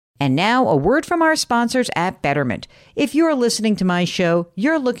And now, a word from our sponsors at Betterment. If you're listening to my show,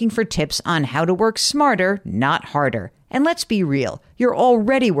 you're looking for tips on how to work smarter, not harder. And let's be real, you're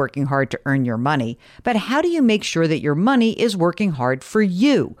already working hard to earn your money. But how do you make sure that your money is working hard for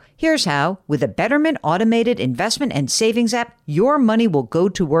you? Here's how. With a Betterment automated investment and savings app, your money will go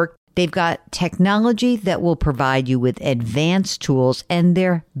to work. They've got technology that will provide you with advanced tools, and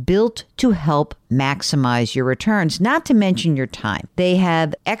they're built to help maximize your returns, not to mention your time. They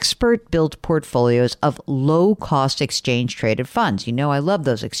have expert-built portfolios of low-cost exchange-traded funds. You know I love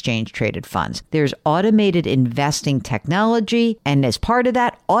those exchange-traded funds. There's automated investing technology, and as part of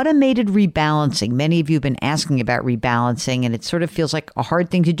that, automated rebalancing. Many of you have been asking about rebalancing, and it sort of feels like a hard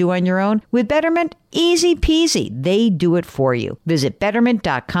thing to do on your own. With Betterment, easy peasy. They do it for you. Visit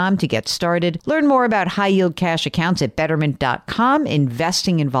Betterment.com to get started. Learn more about high-yield cash accounts at Betterment.com.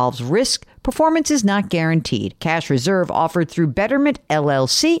 Investing involves risk. Performance is not guaranteed. Cash reserve offered through Betterment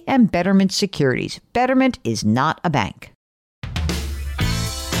LLC and Betterment Securities. Betterment is not a bank.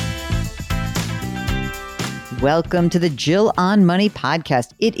 Welcome to the Jill on Money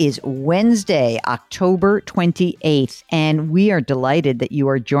podcast. It is Wednesday, October 28th, and we are delighted that you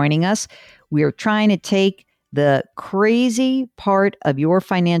are joining us. We are trying to take the crazy part of your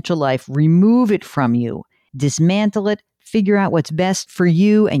financial life, remove it from you, dismantle it, figure out what's best for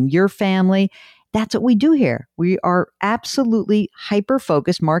you and your family. That's what we do here. We are absolutely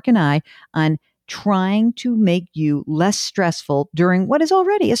hyper-focused, Mark and I, on trying to make you less stressful during what is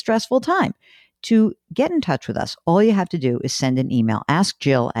already a stressful time. To get in touch with us, all you have to do is send an email. Ask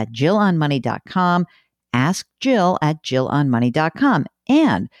Jill at jillonmoney.com. Ask Jill at jillonmoney.com.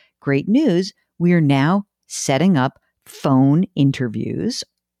 And great news, we are now setting up phone interviews.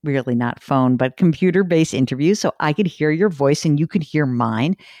 Really not phone, but computer-based interviews, so I could hear your voice and you could hear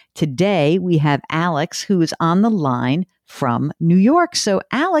mine. Today, we have Alex, who is on the line from New York. So,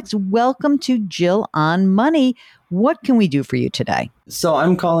 Alex, welcome to Jill on Money. What can we do for you today? So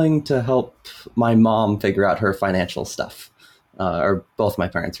I'm calling to help my mom figure out her financial stuff, or both my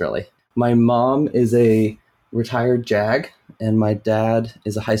parents, really. My mom is a retired JAG, and my dad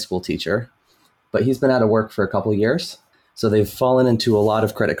is a high school teacher, but he's been out of work for a couple years. So they've fallen into a lot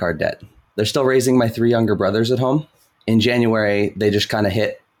of credit card debt. They're still raising my 3 younger brothers at home. In January, they just kind of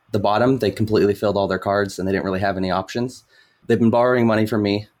hit the bottom. They completely filled all their cards and they didn't really have any options. They've been borrowing money from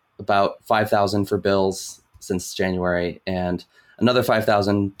me, about $5,000 for bills since January and another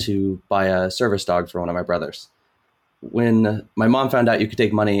 $5,000 to buy a service dog for one of my brothers. When my mom found out you could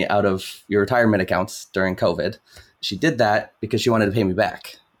take money out of your retirement accounts during COVID, she did that because she wanted to pay me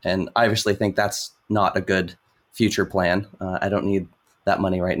back. And I obviously think that's not a good future plan. I don't need that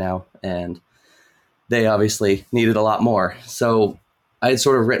money right now. And they obviously needed a lot more. So I had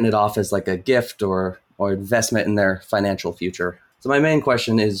sort of written it off as like a gift or investment in their financial future. So my main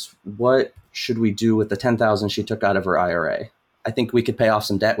question is, what should we do with the $10,000 she took out of her IRA? I think we could pay off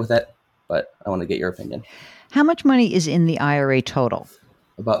some debt with it, but I want to get your opinion. How much money is in the IRA total?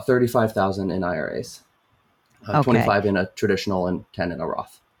 About $35,000 in IRAs, Okay. 25 in a traditional and 10 in a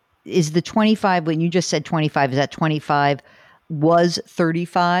Roth. Is the 25, when you just said 25, is that 25 was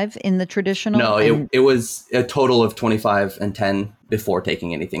 35 in the traditional? No, it was a total of 25 and 10 before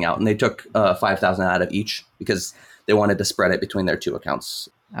taking anything out. And they took $5,000 out of each because they wanted to spread it between their 2 accounts.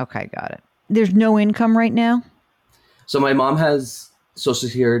 Okay, got it. There's no income right now? So my mom has Social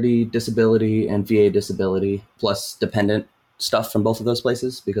Security, disability, and VA disability, plus dependent stuff from both of those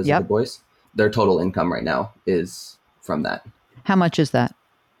places because of the boys. Their total income right now is from that. How much is that?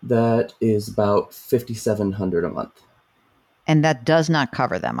 That is about $5,700 a month. And that does not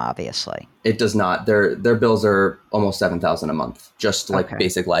cover them, obviously. It does not. Their bills are almost $7,000 a month, just like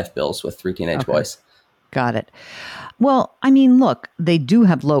basic life bills with 3 teenage boys. Got it. Well, I mean, look, they do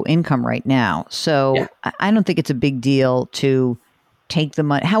have low income right now. So I don't think it's a big deal to take the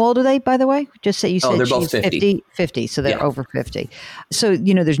money. How old are they, by the way? Just say you said they're both 50. 50. So they're over 50. So,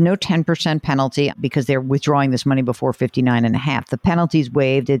 there's no 10% penalty because they're withdrawing this money before 59 and a half. The penalty's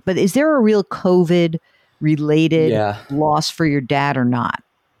waived. But is there a real COVID related loss for your dad or not?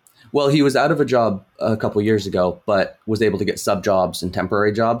 Well, he was out of a job a couple years ago, but was able to get sub jobs and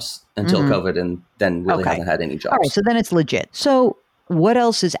temporary jobs until COVID, and then really hasn't had any jobs. All right, so then it's legit. So what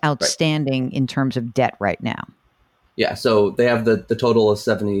else is outstanding in terms of debt right now? Yeah, so they have the total of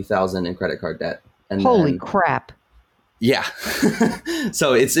 $70,000 in credit card debt. And holy crap! Yeah,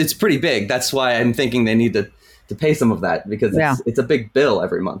 so it's pretty big. That's why I'm thinking they need to pay some of that because it's a big bill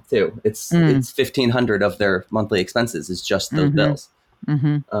every month too. It's $1,500 of their monthly expenses is just those bills.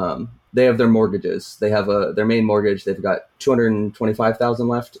 They have their mortgages. They have their main mortgage. They've got $225,000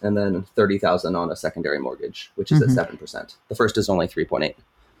 left, and then $30,000 on a secondary mortgage, which is at 7%. The first is only 3.8.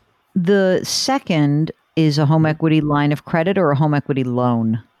 The second is a home equity line of credit or a home equity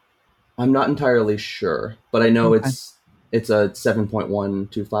loan? I'm not entirely sure, but I know Okay. it's a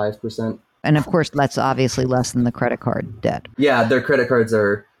 7.125%. And of course, that's obviously less than the credit card debt. Yeah, their credit cards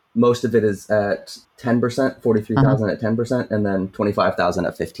are, most of it is at 10%, 43,000 at 10%, and then 25,000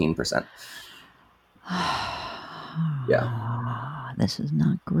 at 15%. Yeah. This is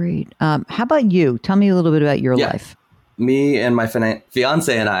not great. How about you? Tell me a little bit about your Yeah. life. Me and my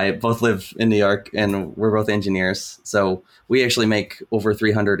fiance and I both live in New York, and we're both engineers. So we actually make over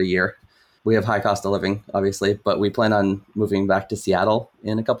 300 a year. We have high cost of living, obviously, but we plan on moving back to Seattle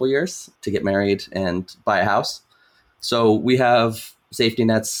in a couple of years to get married and buy a house. So we have safety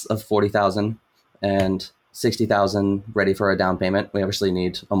nets of 40,000 and 60,000 ready for a down payment. We obviously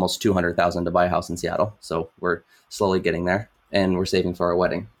need almost 200,000 to buy a house in Seattle. So we're slowly getting there, and we're saving for our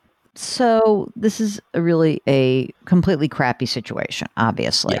wedding. So this is really a completely crappy situation,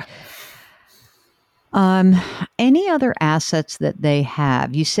 obviously. Yeah. Any other assets that they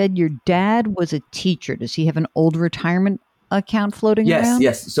have? You said your dad was a teacher. Does he have an old retirement account floating around?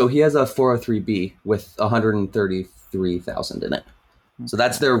 Yes. So he has a 403B with 133,000 in it. So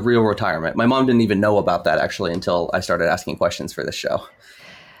that's their real retirement. My mom didn't even know about that actually until I started asking questions for this show.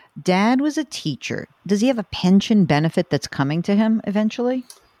 Dad was a teacher. Does he have a pension benefit that's coming to him eventually?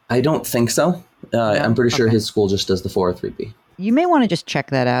 I don't think so. I'm pretty sure his school just does the 403B. You may want to just check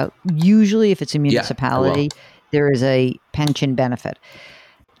that out. Usually, if it's a municipality, there is a pension benefit.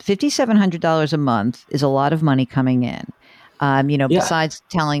 $5,700 a month is a lot of money coming in. Besides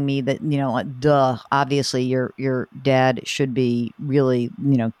telling me that, obviously your dad should be really,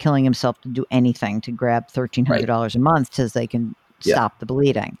 killing himself to do anything to grab $1,300 a month so they can stop the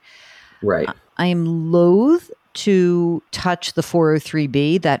bleeding. Right. I am loath to touch the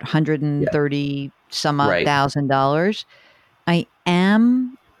 403B, that 130 some odd $1,000. I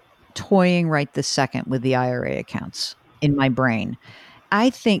am toying right this second with the IRA accounts in my brain. I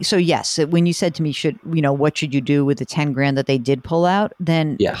think so. Yes. When you said to me, what should you do with the 10 grand that they did pull out?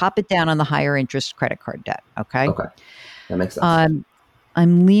 Then pop it down on the higher interest credit card debt. Okay. Okay. That makes sense.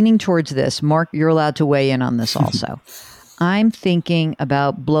 I'm leaning towards this. Mark, you're allowed to weigh in on this also. I'm thinking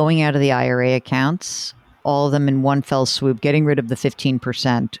about blowing out of the IRA accounts, all of them in one fell swoop, getting rid of the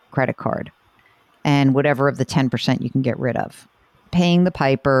 15% credit card and whatever of the 10% you can get rid of. Paying the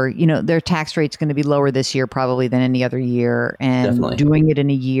piper, their tax rate's going to be lower this year probably than any other year. And Definitely. Doing it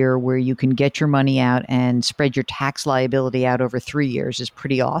in a year where you can get your money out and spread your tax liability out over 3 years is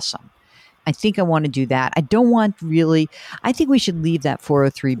pretty awesome. I think I want to do that. I think we should leave that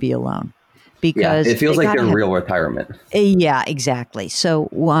 403B alone. Because it feels like their real retirement. Yeah, exactly. So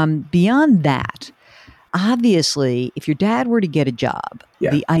beyond that, obviously, if your dad were to get a job,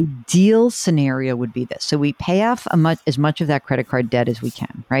 the ideal scenario would be this. So we pay off as much of that credit card debt as we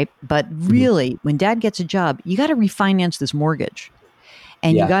can, right? But really, when dad gets a job, you got to refinance this mortgage.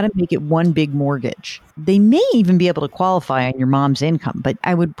 And you got to make it one big mortgage. They may even be able to qualify on your mom's income, but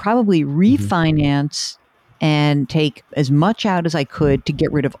I would probably refinance and take as much out as I could to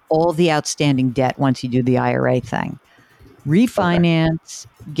get rid of all the outstanding debt once you do the IRA thing. Refinance,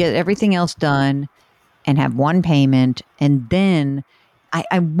 get everything else done, and have one payment. And then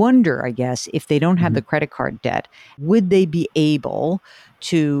I wonder, I guess, if they don't have the credit card debt, would they be able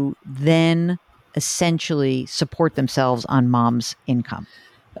to then essentially support themselves on mom's income?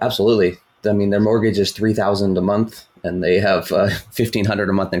 Absolutely. I mean, their mortgage is $3,000 a month, and they have $1,500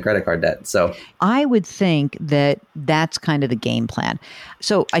 a month in credit card debt. So I would think that that's kind of the game plan.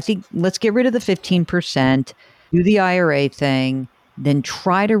 So I think let's get rid of the 15%, do the IRA thing, then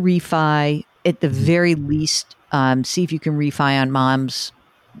try to refi at the very least. See if you can refi on mom's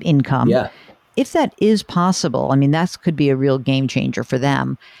income. Yeah. If that is possible, I mean, that could be a real game changer for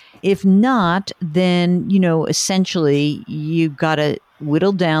them. If not, then, essentially you've got to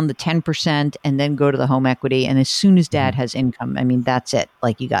whittle down the 10% and then go to the home equity. And as soon as dad has income, I mean, that's it.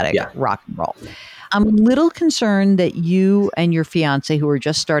 Like you got to rock and roll. I'm a little concerned that you and your fiance who are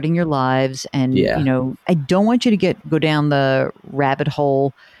just starting your lives and, I don't want you to go down the rabbit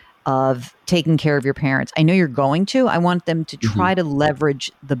hole of taking care of your parents. I know you're going to. I want them to try to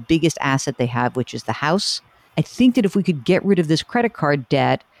leverage the biggest asset they have, which is the house. I think that if we could get rid of this credit card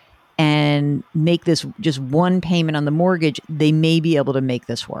debt and make this just one payment on the mortgage, they may be able to make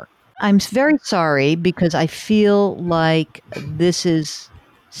this work. I'm very sorry because I feel like this is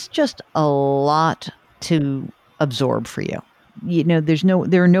just a lot to absorb for you.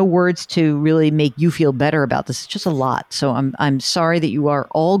 There are no words to really make you feel better about this. It's just a lot. So I'm sorry that you are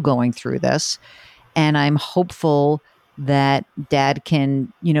all going through this, and I'm hopeful that dad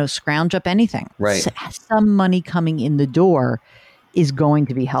can, scrounge up anything, right? Some money coming in the door. is going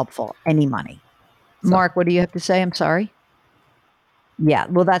to be helpful. Any money. So- Mark, what do you have to say? I'm sorry. Yeah,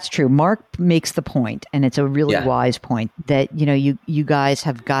 well, that's true. Mark makes the point, and it's a really wise point, that, you guys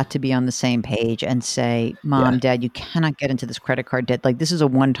have got to be on the same page and say, Mom, Dad, you cannot get into this credit card debt. Like, this is a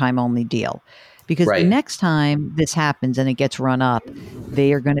one-time only deal. Because the next time this happens and it gets run up,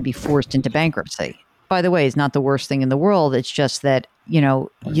 they are going to be forced into bankruptcy. By the way, it's not the worst thing in the world. It's just that,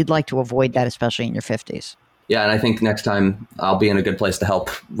 you'd like to avoid that, especially in your 50s. Yeah, and I think next time I'll be in a good place to help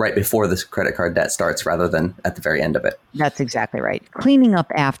right before this credit card debt starts rather than at the very end of it. That's exactly right. Cleaning up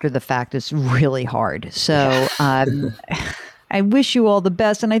after the fact is really hard. So I wish you all the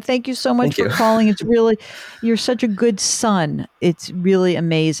best. And I thank you so much for calling. It's really, you're such a good son. It's really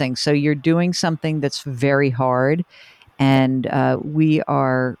amazing. So you're doing something that's very hard. And we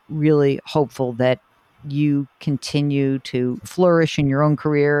are really hopeful that you continue to flourish in your own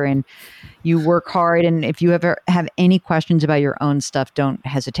career and you work hard. And if you ever have any questions about your own stuff, don't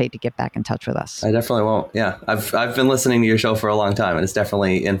hesitate to get back in touch with us. I definitely won't. Yeah. I've been listening to your show for a long time and it's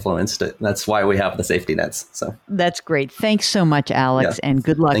definitely influenced it. That's why we have the safety nets. So that's great. Thanks so much, Alex, and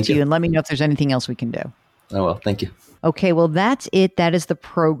good luck to you. And let me know if there's anything else we can do. I will. Thank you. Okay, well, that's it. That is the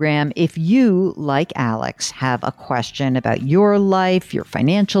program. If you, like Alex, have a question about your life, your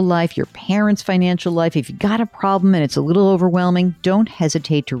financial life, your parents' financial life, if you got a problem and it's a little overwhelming, don't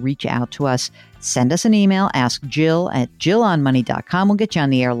hesitate to reach out to us. Send us an email, ask Jill at jillonmoney.com. We'll get you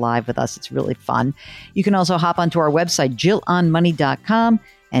on the air live with us. It's really fun. You can also hop onto our website, jillonmoney.com.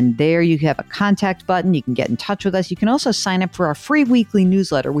 And there you have a contact button. You can get in touch with us. You can also sign up for our free weekly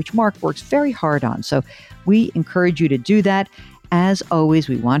newsletter, which Mark works very hard on. So we encourage you to do that. As always,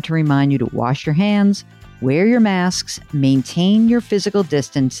 we want to remind you to wash your hands, wear your masks, maintain your physical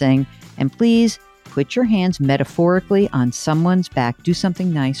distancing, and please put your hands metaphorically on someone's back. Do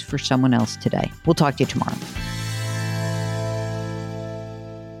something nice for someone else today. We'll talk to you tomorrow.